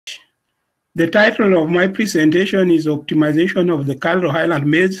The title of my presentation is Optimization of the KALRO Highland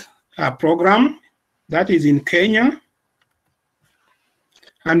Maize program. That is in Kenya.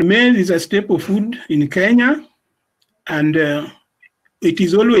 And maize is a staple food in Kenya. And it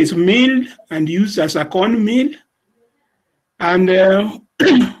is always milled and used as a corn meal. And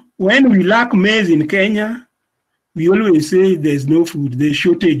when we lack maize in Kenya, we always say there's no food, there's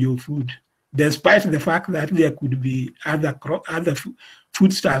shortage of food, despite the fact that there could be other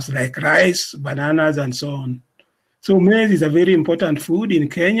foodstuffs like rice, bananas, and so on. So maize is a very important food in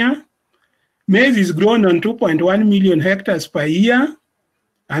Kenya. Maize is grown on 2.1 million hectares per year,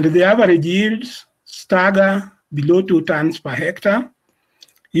 and the average yields stagger below 2 tons per hectare.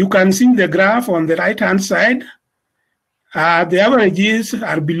 You can see the graph on the right-hand side. The averages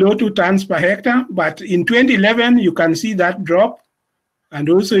are below 2 tons per hectare, but in 2011, you can see that drop. And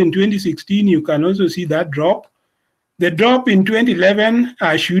also in 2016, you can also see that drop. The drop in 2011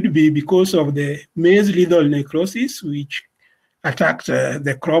 should be because of the maize lethal necrosis, which attacked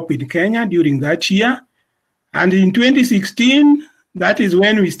the crop in Kenya during that year. And in 2016, that is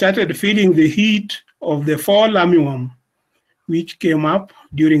when we started feeling the heat of the fall armyworm, which came up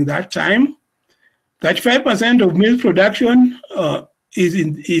during that time. 35% of maize production is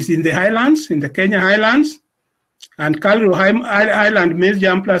in the highlands, in the Kenya highlands, and KALRO Highland Maize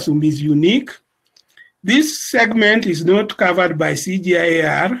Germ Plasm is unique. This segment is not covered by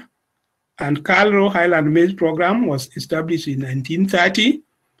CGIAR, and KALRO Highland Maize program was established in 1930,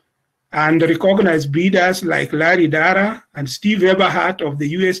 and recognized breeders like Larry Dara and Steve Eberhardt of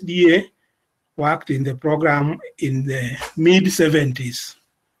the USDA worked in the program in the mid-70s.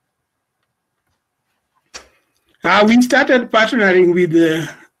 We started partnering with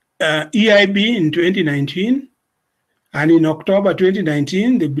EiB in 2019, and in October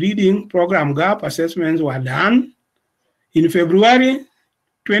 2019, the breeding program gap assessments were done. In February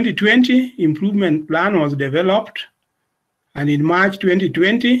 2020, improvement plan was developed, and in March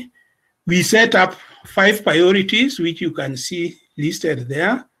 2020, we set up 5 priorities, which you can see listed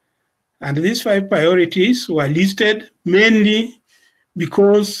there. And these 5 priorities were listed mainly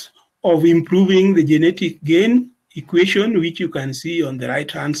because of improving the genetic gain equation, which you can see on the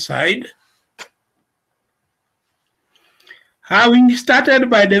right-hand side. We started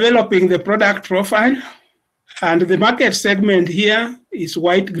by developing the product profile, and the market segment here is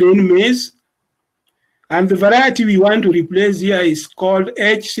white grain maize. And the variety we want to replace here is called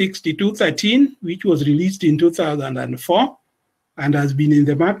H6213, which was released in 2004 and has been in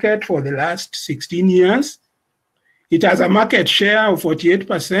the market for the last 16 years. It has a market share of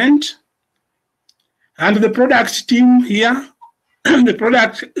 48%. And the product team here,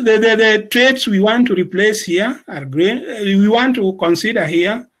 the traits we want to replace here are we want to consider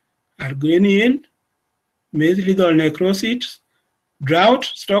here are grain yield, maize lethal necrosis, drought,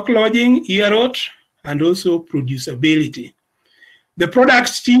 stock lodging, ear rot, and also producibility. The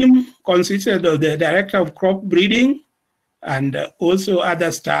product team consisted of the director of crop breeding and also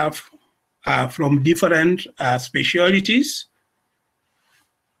other staff from different specialties.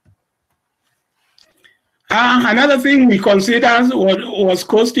 Another thing we considered was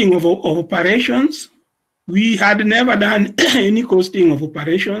costing of operations. We had never done any costing of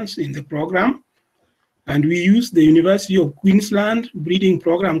operations in the program, and we used the University of Queensland breeding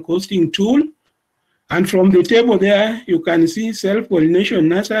program costing tool. And from the table there, you can see self-pollination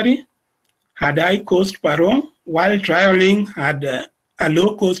nursery had high cost per row, while trialing had a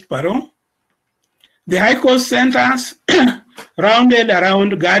low cost per row. The high cost centers rounded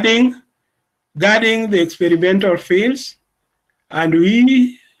around guarding the experimental fields, and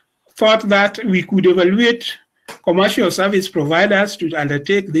we thought that we could evaluate commercial service providers to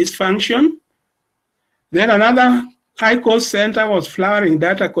undertake this function. Then another high cost center was flowering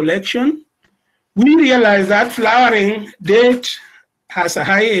data collection. We realized that flowering date has a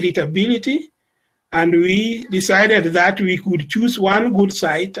high heritability, and we decided that we could choose one good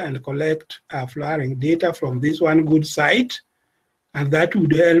site and collect flowering data from this one good site, and that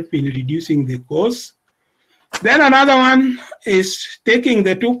would help in reducing the cost. Then another one is taking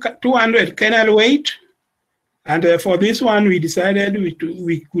the 200 kernel weight, and for this one we decided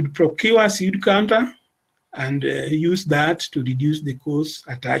we could procure seed counter and use that to reduce the cost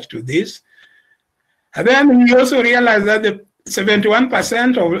attached to this. And then we also realized that the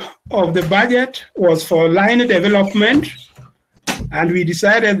 71% of the budget was for line development, and we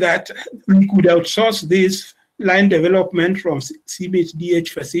decided that we could outsource this line development from CBHDH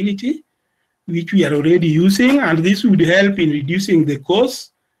facility, which we are already using, and this would help in reducing the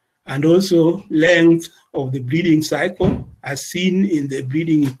cost and also length of the breeding cycle, as seen in the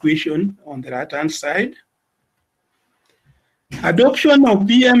breeding equation on the right-hand side. Adoption of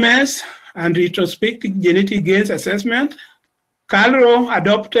BMS and retrospective genetic gains assessment, KALRO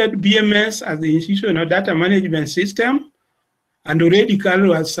adopted BMS as the institutional data management system, and already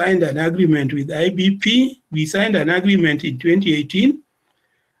KALRO has signed an agreement with IBP. We signed an agreement in 2018,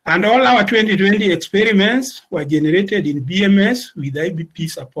 and all our 2020 experiments were generated in BMS with IBP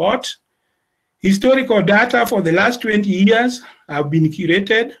support. Historical data for the last 20 years have been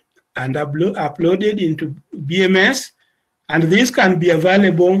curated and uploaded into BMS, and this can be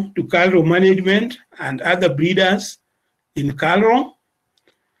available to KALRO management and other breeders in KALRO.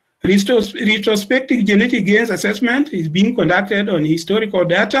 Retrospective genetic gains assessment is being conducted on historical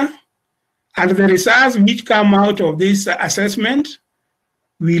data, and the results which come out of this assessment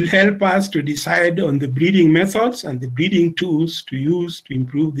will help us to decide on the breeding methods and the breeding tools to use to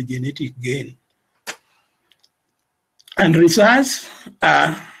improve the genetic gain. And results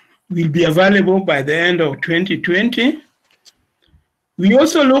will be available by the end of 2020. We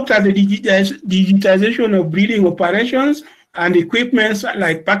also looked at the digitization of breeding operations, and equipments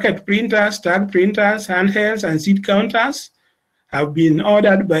like packet printers, tag printers, handhelds, and seed counters have been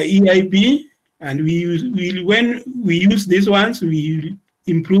ordered by EiB, and when we use these ones, we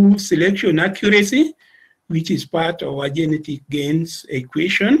improve selection accuracy, which is part of our genetic gains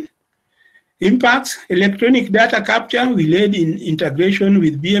equation. Impacts: electronic data capture will aid in integration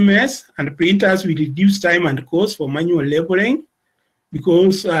with BMS, and printers will reduce time and cost for manual labeling,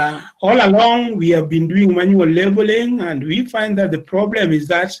 because all along we have been doing manual labeling, and we find that the problem is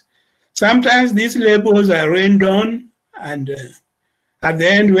that sometimes these labels are rained on, and at the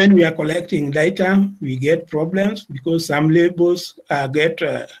end when we are collecting data, we get problems because some labels get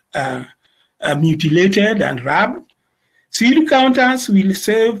mutilated and rubbed. Seed counters will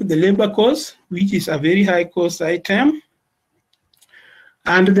save the labor cost, which is a very high cost item.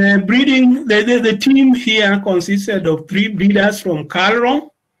 And the breeding, the team here consisted of 3 breeders from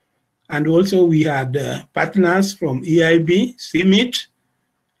KALRO, and also we had partners from EiB, CIMIT,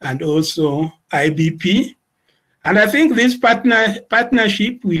 and also IBP. And I think this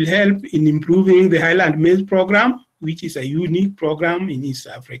partnership will help in improving the Highland Maize program, which is a unique program in East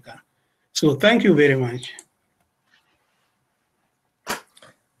Africa. So thank you very much.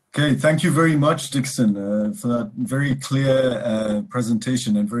 Okay, thank you very much, Dickson, for that very clear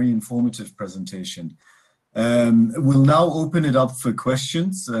presentation and very informative presentation. We'll now open it up for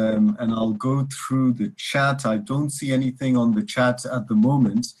questions, and I'll go through the chat. I don't see anything on the chat at the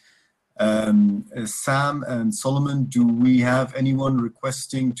moment. Sam and Solomon, do we have anyone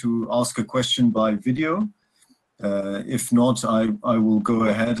requesting to ask a question by video? If not, I will go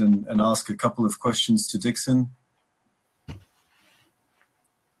ahead and ask a couple of questions to Dickson.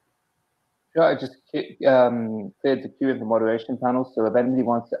 Sure, I just cleared the queue in the moderation panel, so if anybody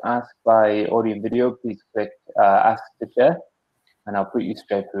wants to ask by audio and video, please click Ask the Chair, and I'll put you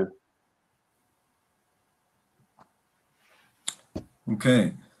straight through.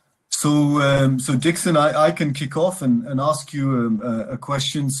 Okay, so Dickson, I can kick off and ask you a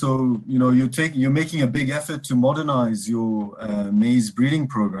question. So you're making a big effort to modernize your maize breeding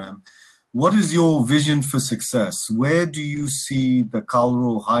program. What is your vision for success? Where do you see the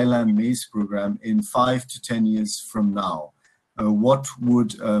KALRO Highland Maize program in 5 to 10 years from now? What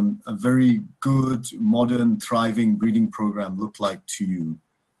would a very good, modern, thriving breeding program look like to you?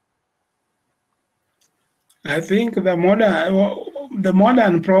 I think the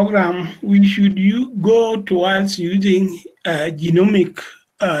modern program, we should go towards using genomic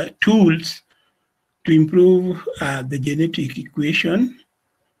tools to improve the genetic equation.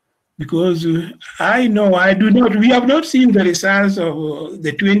 Because we have not seen the results of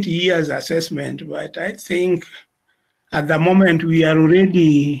the 20 years assessment, but I think at the moment we are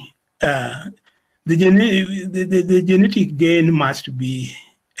already, the genetic gain must be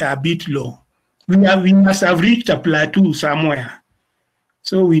a bit low. We must have reached a plateau somewhere.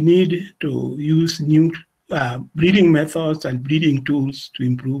 So we need to use new breeding methods and breeding tools to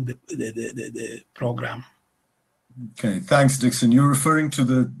improve the program. Okay, thanks, Dickson. You're referring to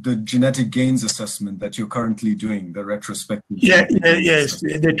the genetic gains assessment that you're currently doing, the retrospective. Yes,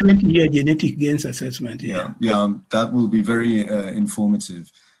 the 20-year genetic gains assessment. Yeah, that will be very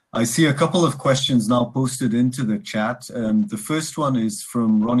informative. I see a couple of questions now posted into the chat. The first one is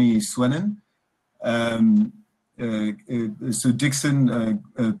from Ronnie Swennen. So Dickson,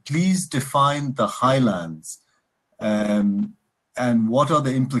 please define the highlands. And what are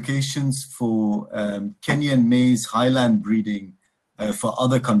the implications for Kenyan maize highland breeding for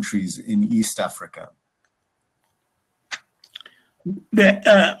other countries in East Africa?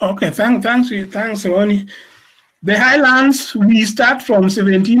 Okay, thanks, Ronnie. The highlands, we start from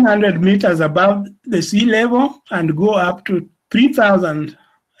 1,700 meters above the sea level and go up to 3,000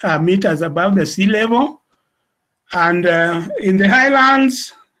 meters above the sea level. And in the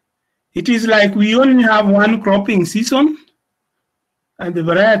highlands, it is like we only have one cropping season, and the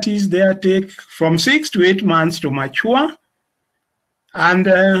varieties there take from 6 to 8 months to mature. And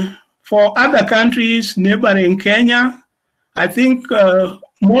for other countries neighboring Kenya, I think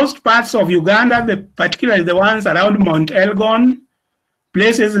most parts of Uganda, particularly the ones around Mount Elgon,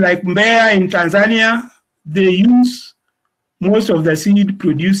 places like Mbeya in Tanzania, they use most of the seed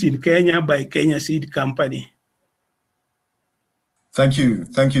produced in Kenya by Kenya Seed Company. Thank you,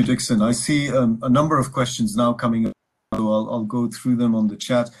 Dickson. I see a number of questions now coming up, so I'll go through them on the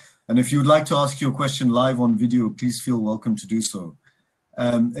chat. And if you'd like to ask your question live on video, please feel welcome to do so.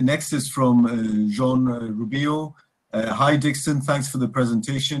 Next is from Jean Rubio. Hi, Dickson. Thanks for the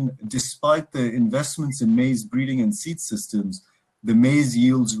presentation. Despite the investments in maize breeding and seed systems, the maize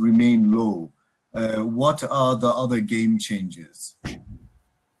yields remain low. What are the other game changers?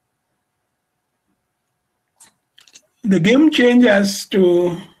 The game changers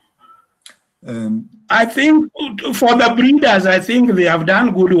I think for the breeders, I think they have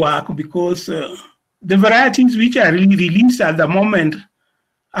done good work, because the varieties which are released at the moment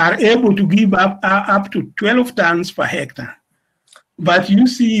are able to give up to 12 tons per hectare. But you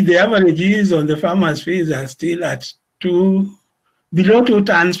see the averages on the farmer's face are still at below 2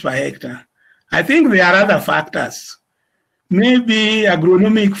 tons per hectare. I think there are other factors, maybe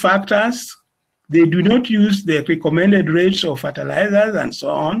agronomic factors. They do not use the recommended rates of fertilizers and so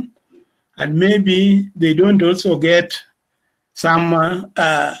on. And maybe they don't also get some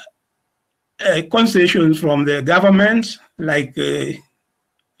concessions from the government, like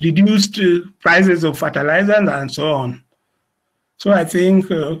reduced prices of fertilizers and so on. So I think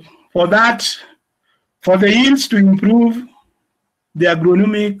for the yields to improve, the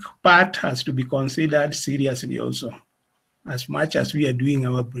agronomic part has to be considered seriously also, as much as we are doing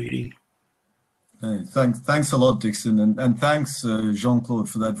our breeding. Hey, thanks a lot, Dickson, and thanks, Jean-Claude,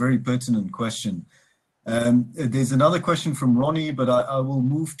 for that very pertinent question. There's another question from Ronnie, but I will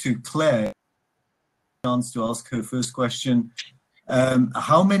move to Claire. Chance to ask her first question.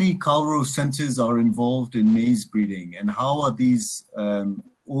 How many KALRO centers are involved in maize breeding, and how are these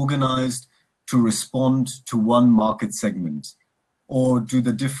organized to respond to one market segment? Or do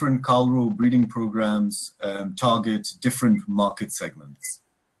the different KALRO breeding programs target different market segments?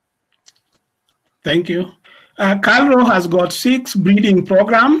 Thank you. KALRO has got 6 breeding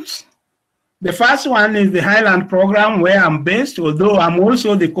programs. The first one is the Highland program, where I'm based, although I'm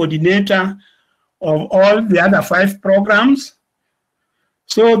also the coordinator of all the other 5 programs.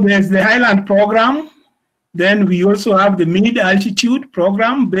 So there's the Highland program. Then we also have the mid-altitude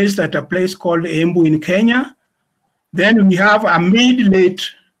program based at a place called Embu in Kenya. Then we have a mid-late,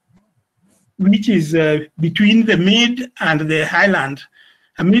 which is between the mid and the Highland.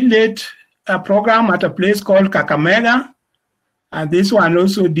 A mid-late program at a place called Kakamega. And this one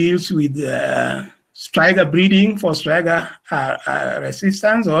also deals with striker breeding for striker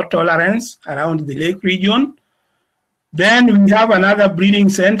resistance or tolerance around the lake region. Then we have another breeding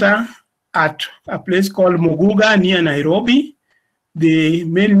center at a place called Muguga near Nairobi. They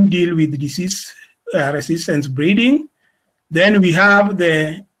mainly deal with disease resistance breeding. Then we have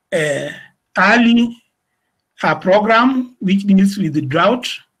the early program, which deals with the drought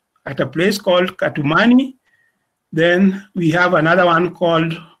at a place called Katumani. Then we have another one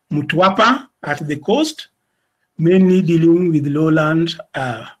called Mutwapa at the coast, mainly dealing with lowland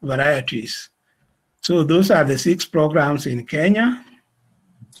varieties. So those are the 6 programs in Kenya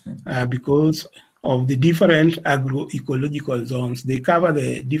because of the different agroecological zones. They cover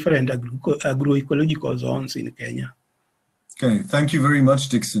the different agroecological zones in Kenya. Okay, thank you very much,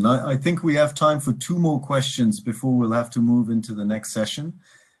 Dickson. I think we have time for 2 more questions before we'll have to move into the next session.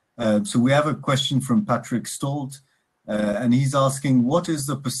 So we have a question from Patrick Stolt, and he's asking, what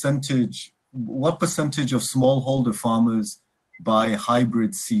percentage of smallholder farmers buy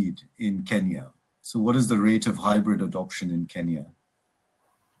hybrid seed in Kenya? So what is the rate of hybrid adoption in Kenya?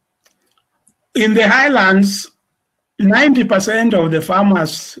 In the highlands, 90% of the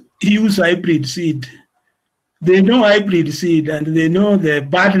farmers use hybrid seed. They know hybrid seed, and they know the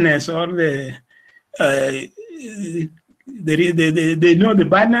badness or they know the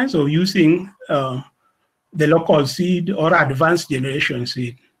badness of using the local seed or advanced generation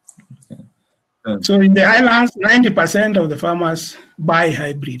seed. Okay. So in the highlands, 90% of the farmers buy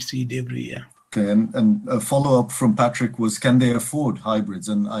hybrid seed every year. Okay, and a follow-up from Patrick was, can they afford hybrids?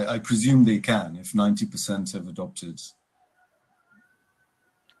 And I presume they can if 90% have adopted.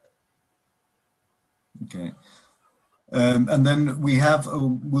 Okay. And then we have,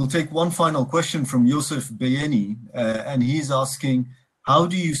 we'll take one final question from Yosef Bayeni, and he's asking, how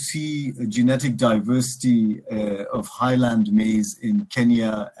do you see genetic diversity of highland maize in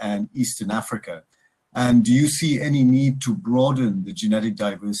Kenya and Eastern Africa? And do you see any need to broaden the genetic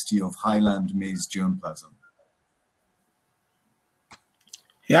diversity of highland maize germplasm?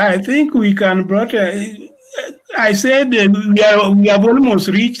 Yeah, I think we can broaden. I said we have almost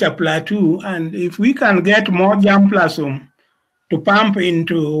reached a plateau, and if we can get more germplasm to pump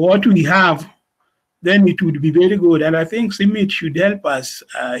into what we have, then it would be very good. And I think CIMMYT should help us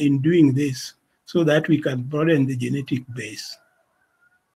in doing this so that we can broaden the genetic base.